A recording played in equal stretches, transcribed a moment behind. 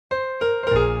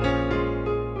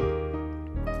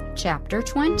Chapter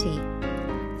 20.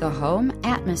 The Home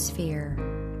Atmosphere.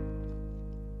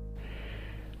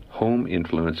 Home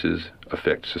influences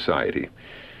affect society.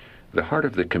 The heart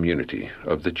of the community,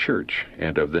 of the church,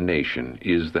 and of the nation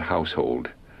is the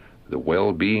household. The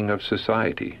well-being of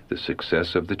society, the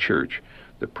success of the church,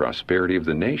 the prosperity of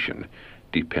the nation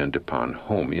depend upon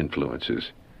home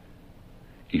influences.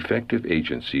 Effective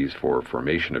agencies for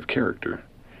formation of character.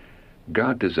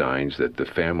 God designs that the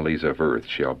families of earth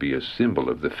shall be a symbol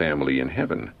of the family in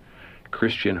heaven.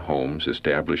 Christian homes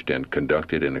established and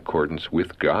conducted in accordance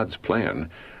with God's plan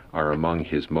are among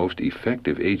His most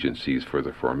effective agencies for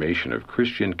the formation of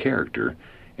Christian character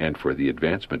and for the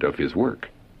advancement of His work.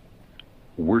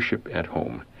 Worship at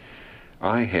home.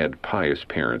 I had pious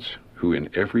parents who in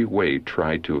every way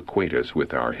tried to acquaint us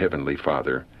with our Heavenly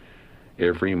Father.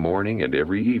 Every morning and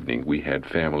every evening we had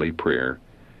family prayer.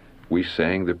 We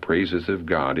sang the praises of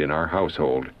God in our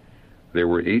household. There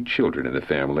were 8 children in the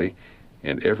family,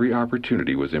 and every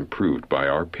opportunity was improved by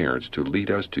our parents to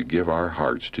lead us to give our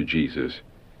hearts to Jesus.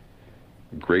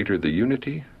 Greater the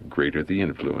unity, greater the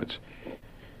influence.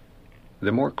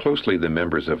 The more closely the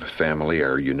members of a family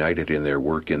are united in their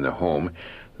work in the home,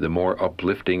 the more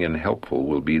uplifting and helpful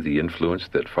will be the influence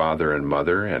that father and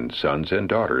mother and sons and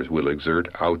daughters will exert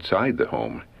outside the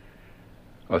home.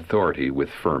 Authority with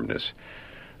firmness.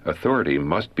 Authority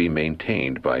must be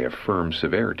maintained by a firm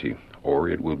severity, or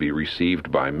it will be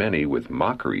received by many with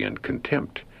mockery and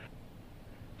contempt.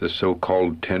 The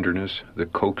so-called tenderness, the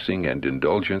coaxing and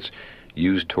indulgence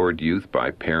used toward youth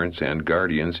by parents and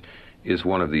guardians is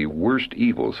one of the worst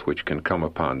evils which can come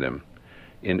upon them.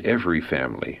 In every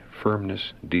family,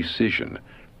 firmness, decision,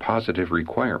 positive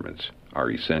requirements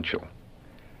are essential.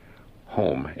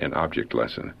 Home and object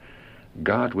lesson.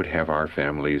 God would have our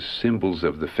families symbols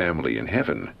of the family in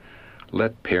heaven.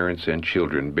 Let parents and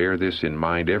children bear this in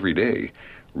mind every day,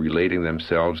 relating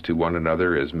themselves to one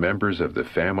another as members of the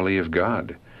family of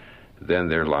God. Then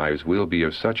their lives will be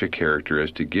of such a character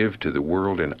as to give to the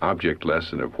world an object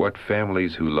lesson of what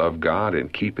families who love God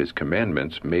and keep His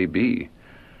commandments may be.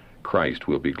 Christ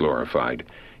will be glorified.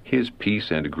 His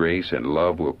peace and grace and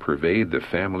love will pervade the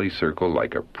family circle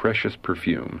like a precious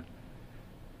perfume.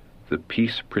 The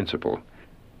peace principle.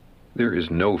 There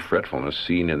is no fretfulness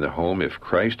seen in the home if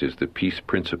Christ is the peace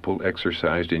principle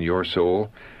exercised in your soul.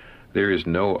 There is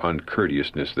no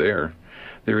uncourteousness there.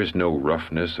 There is no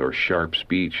roughness or sharp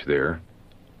speech there.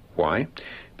 Why?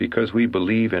 Because we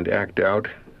believe and act out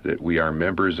that we are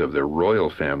members of the royal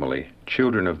family,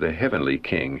 children of the heavenly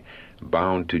King,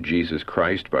 bound to Jesus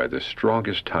Christ by the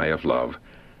strongest tie of love,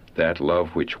 that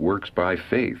love which works by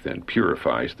faith and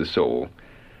purifies the soul.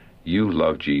 You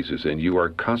love Jesus, and you are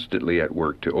constantly at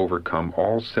work to overcome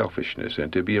all selfishness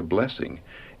and to be a blessing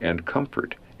and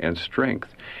comfort and strength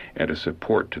and a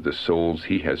support to the souls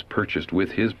He has purchased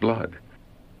with His blood.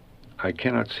 I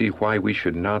cannot see why we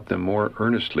should not the more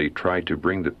earnestly try to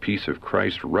bring the peace of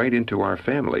Christ right into our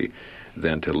family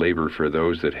than to labor for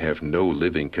those that have no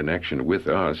living connection with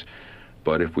us.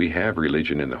 But if we have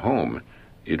religion in the home,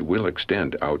 it will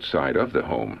extend outside of the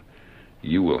home.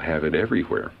 You will have it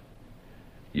everywhere.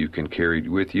 You can carry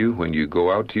it with you when you go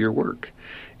out to your work.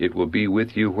 It will be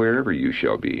with you wherever you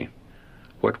shall be.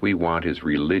 What we want is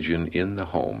religion in the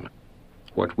home.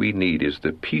 What we need is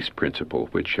the peace principle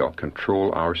which shall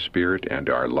control our spirit and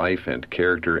our life and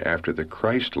character after the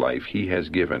Christ life He has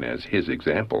given as His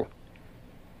example.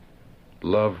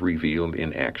 Love revealed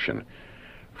in action.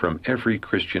 From every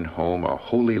Christian home a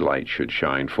holy light should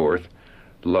shine forth.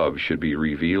 Love should be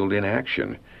revealed in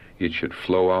action. It should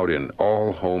flow out in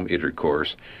all home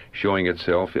intercourse, showing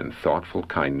itself in thoughtful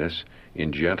kindness,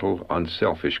 in gentle,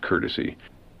 unselfish courtesy.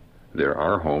 There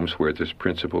are homes where this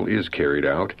principle is carried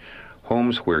out,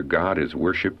 homes where God is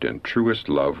worshipped and truest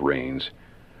love reigns.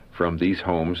 From these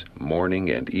homes, morning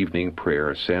and evening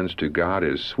prayer ascends to God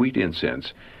as sweet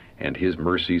incense, and His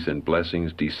mercies and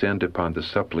blessings descend upon the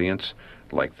suppliants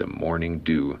like the morning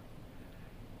dew.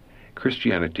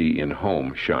 Christianity in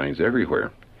home shines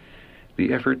everywhere.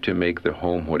 The effort to make the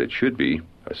home what it should be,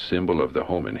 a symbol of the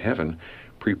home in heaven,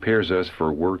 prepares us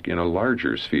for work in a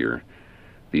larger sphere.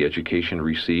 The education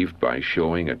received by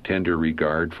showing a tender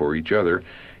regard for each other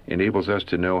enables us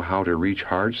to know how to reach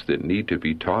hearts that need to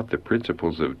be taught the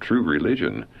principles of true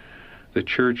religion. The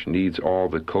church needs all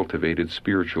the cultivated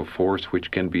spiritual force which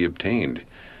can be obtained,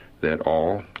 that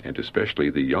all, and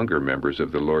especially the younger members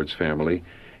of the Lord's family,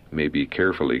 may be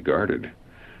carefully guarded.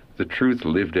 The truth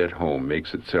lived at home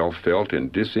makes itself felt in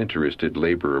disinterested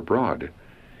labor abroad.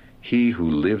 He who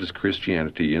lives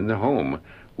Christianity in the home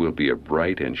will be a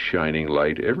bright and shining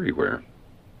light everywhere.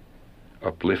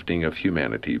 Uplifting of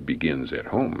humanity begins at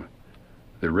home.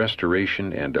 The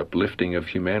restoration and uplifting of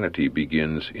humanity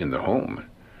begins in the home.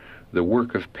 The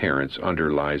work of parents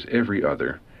underlies every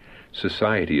other.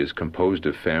 Society is composed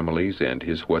of families and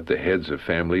is what the heads of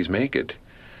families make it.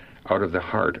 Out of the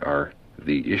heart are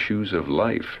the issues of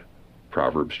life.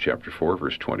 Proverbs chapter 4,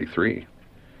 verse 23.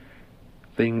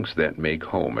 Things that make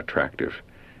home attractive.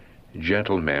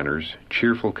 Gentle manners,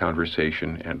 cheerful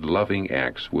conversation, and loving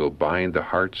acts will bind the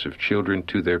hearts of children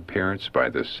to their parents by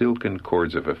the silken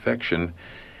cords of affection,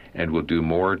 and will do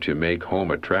more to make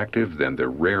home attractive than the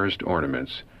rarest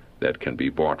ornaments that can be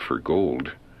bought for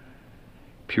gold.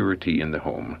 Purity in the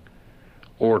home.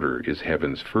 Order is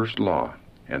heaven's first law,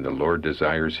 and the Lord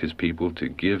desires his people to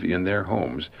give in their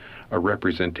homes a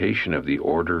representation of the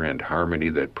order and harmony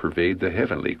that pervade the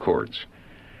heavenly courts.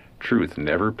 Truth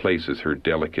never places her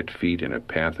delicate feet in a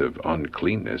path of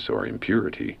uncleanness or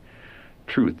impurity.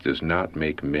 Truth does not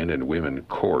make men and women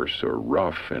coarse or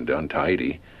rough and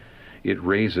untidy. It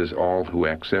raises all who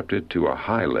accept it to a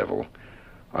high level.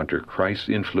 Under Christ's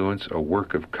influence, a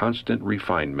work of constant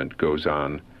refinement goes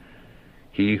on.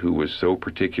 He who was so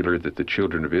particular that the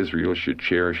children of Israel should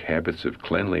cherish habits of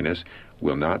cleanliness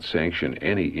will not sanction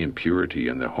any impurity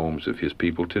in the homes of his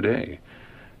people today.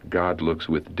 God looks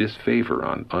with disfavor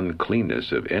on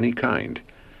uncleanness of any kind.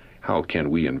 How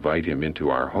can we invite him into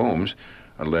our homes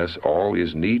unless all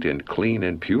is neat and clean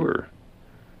and pure?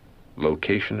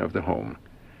 Location of the home.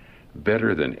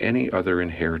 Better than any other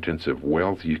inheritance of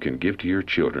wealth you can give to your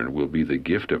children will be the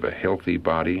gift of a healthy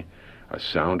body, a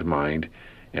sound mind,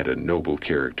 and a noble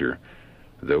character.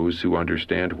 Those who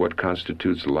understand what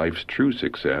constitutes life's true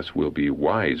success will be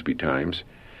wise betimes.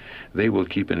 They will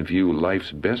keep in view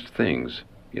life's best things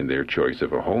in their choice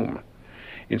of a home.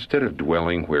 Instead of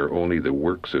dwelling where only the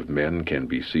works of men can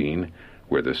be seen,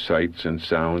 where the sights and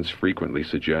sounds frequently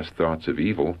suggest thoughts of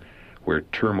evil, where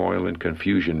turmoil and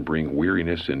confusion bring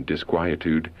weariness and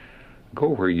disquietude, go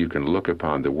where you can look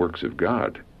upon the works of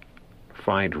God.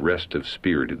 Find rest of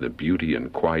spirit in the beauty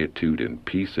and quietude and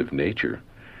peace of nature.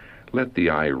 Let the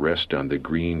eye rest on the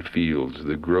green fields,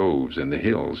 the groves, and the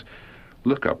hills.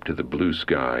 Look up to the blue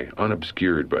sky,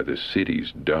 unobscured by the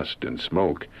city's dust and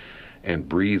smoke, and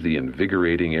breathe the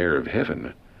invigorating air of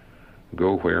heaven.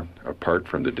 Go where, apart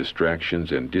from the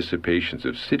distractions and dissipations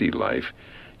of city life,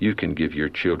 you can give your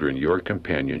children your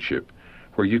companionship,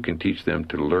 where you can teach them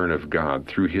to learn of God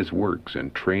through his works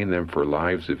and train them for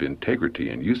lives of integrity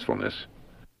and usefulness.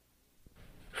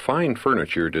 Fine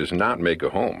furniture does not make a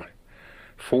home.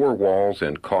 4 walls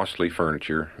and costly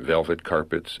furniture, velvet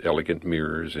carpets, elegant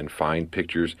mirrors, and fine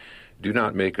pictures do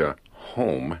not make a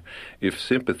home if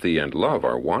sympathy and love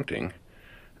are wanting.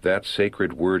 That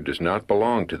sacred word does not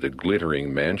belong to the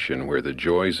glittering mansion where the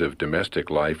joys of domestic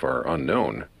life are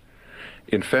unknown.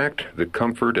 In fact, the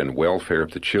comfort and welfare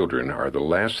of the children are the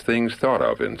last things thought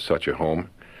of in such a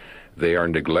home. They are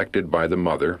neglected by the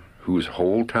mother, whose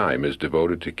whole time is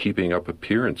devoted to keeping up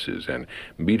appearances and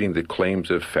meeting the claims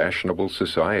of fashionable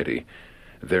society.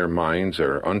 Their minds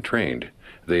are untrained.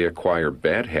 They acquire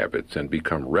bad habits and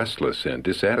become restless and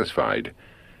dissatisfied.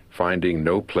 Finding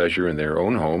no pleasure in their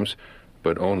own homes,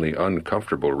 but only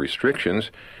uncomfortable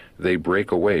restrictions, they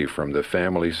break away from the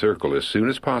family circle as soon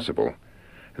as possible.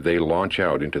 They launch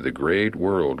out into the great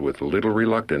world with little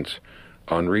reluctance,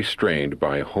 unrestrained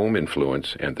by home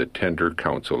influence and the tender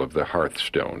counsel of the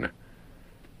hearthstone.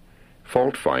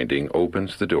 Fault-finding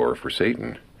opens the door for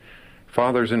Satan.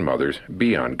 Fathers and mothers,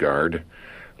 be on guard.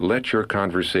 Let your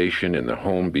conversation in the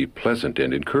home be pleasant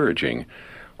and encouraging.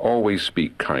 Always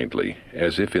speak kindly,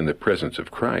 as if in the presence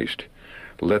of Christ.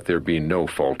 Let there be no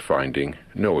fault-finding,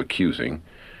 no accusing.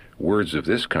 Words of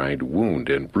this kind wound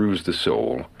and bruise the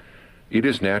soul. It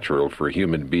is natural for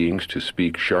human beings to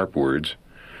speak sharp words.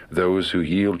 Those who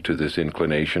yield to this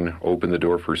inclination open the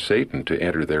door for Satan to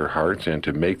enter their hearts and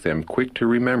to make them quick to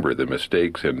remember the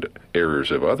mistakes and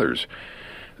errors of others.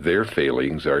 Their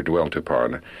failings are dwelt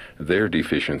upon, their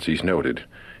deficiencies noted,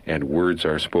 and words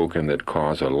are spoken that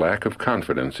cause a lack of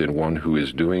confidence in one who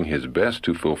is doing his best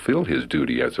to fulfill his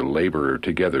duty as a laborer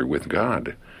together with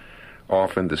God.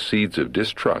 Often the seeds of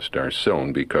distrust are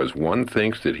sown because one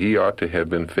thinks that he ought to have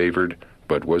been favored,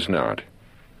 but was not.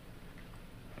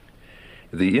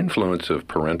 The influence of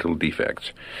parental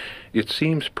defects. It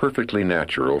seems perfectly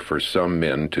natural for some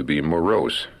men to be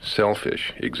morose,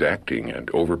 selfish, exacting, and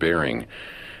overbearing.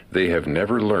 They have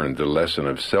never learned the lesson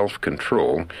of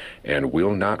self-control and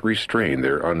will not restrain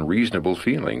their unreasonable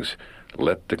feelings,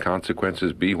 let the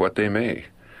consequences be what they may.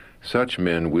 Such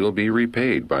men will be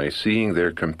repaid by seeing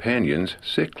their companions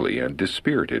sickly and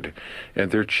dispirited,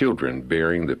 and their children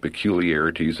bearing the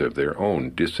peculiarities of their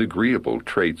own disagreeable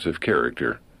traits of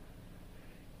character.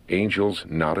 Angels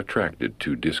not attracted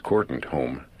to discordant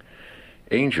home.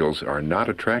 Angels are not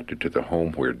attracted to the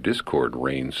home where discord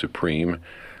reigns supreme.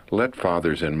 Let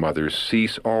fathers and mothers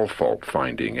cease all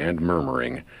fault-finding and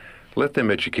murmuring. Let them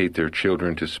educate their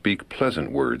children to speak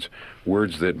pleasant words,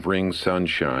 words that bring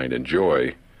sunshine and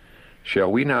joy.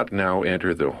 Shall we not now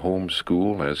enter the home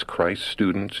school as Christ's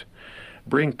students?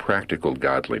 Bring practical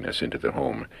godliness into the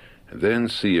home. Then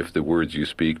see if the words you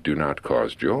speak do not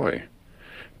cause joy.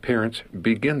 Parents,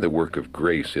 begin the work of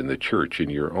grace in the church in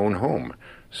your own home,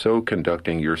 so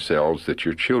conducting yourselves that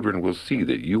your children will see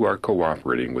that you are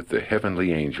cooperating with the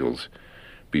heavenly angels.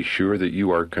 Be sure that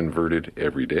you are converted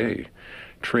every day.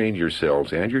 Train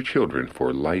yourselves and your children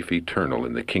for life eternal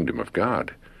in the kingdom of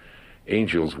God.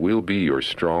 Angels will be your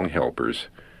strong helpers.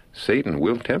 Satan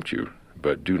will tempt you,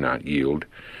 but do not yield.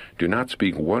 Do not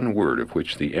speak one word of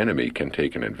which the enemy can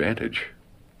take an advantage.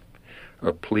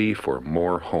 A plea for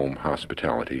more home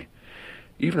hospitality.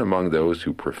 Even among those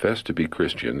who profess to be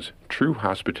Christians, true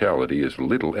hospitality is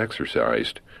little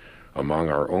exercised. Among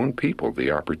our own people, the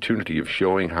opportunity of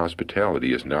showing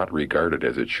hospitality is not regarded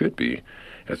as it should be,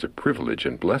 as a privilege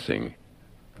and blessing.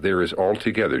 There is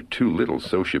altogether too little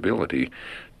sociability,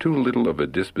 too little of a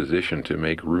disposition to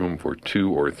make room for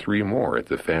 2 or 3 more at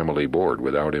the family board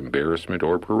without embarrassment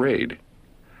or parade.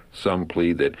 Some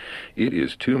plead that it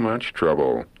is too much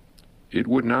trouble. It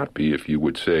would not be if you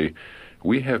would say,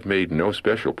 "We have made no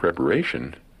special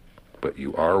preparation, but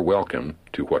you are welcome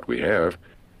to what we have."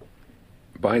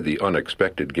 By the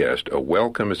unexpected guest, a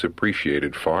welcome is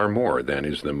appreciated far more than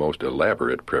is the most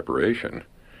elaborate preparation.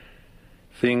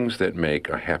 Things that make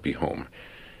a happy home.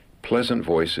 Pleasant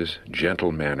voices,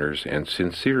 gentle manners, and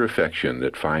sincere affection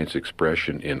that finds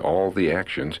expression in all the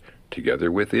actions, together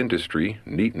with industry,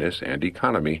 neatness, and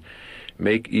economy,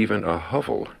 make even a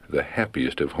hovel the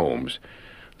happiest of homes.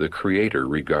 The Creator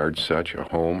regards such a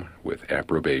home with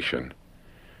approbation.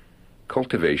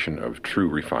 Cultivation of true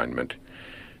refinement.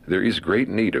 There is great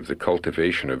need of the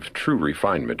cultivation of true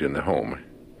refinement in the home.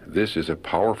 This is a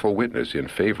powerful witness in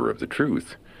favor of the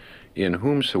truth. In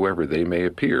whomsoever they may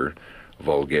appear,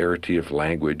 vulgarity of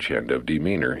language and of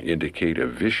demeanor indicate a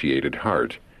vitiated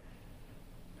heart.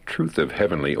 Truth of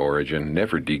heavenly origin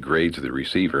never degrades the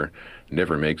receiver,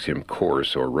 never makes him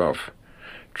coarse or rough.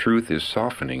 Truth is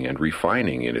softening and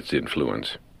refining in its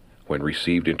influence. When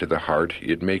received into the heart,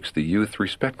 it makes the youth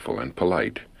respectful and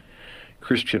polite.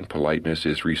 Christian politeness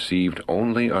is received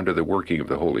only under the working of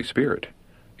the Holy Spirit.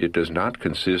 It does not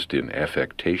consist in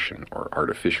affectation or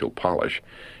artificial polish,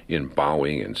 in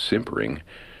bowing and simpering.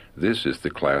 This is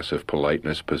the class of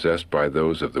politeness possessed by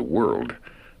those of the world,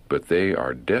 but they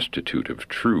are destitute of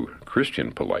true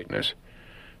Christian politeness.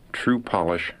 True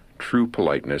polish, true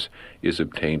politeness is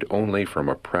obtained only from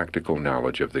a practical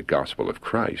knowledge of the gospel of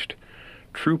Christ.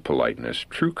 True politeness,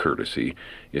 true courtesy,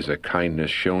 is a kindness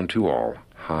shown to all,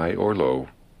 high or low,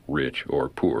 rich or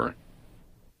poor.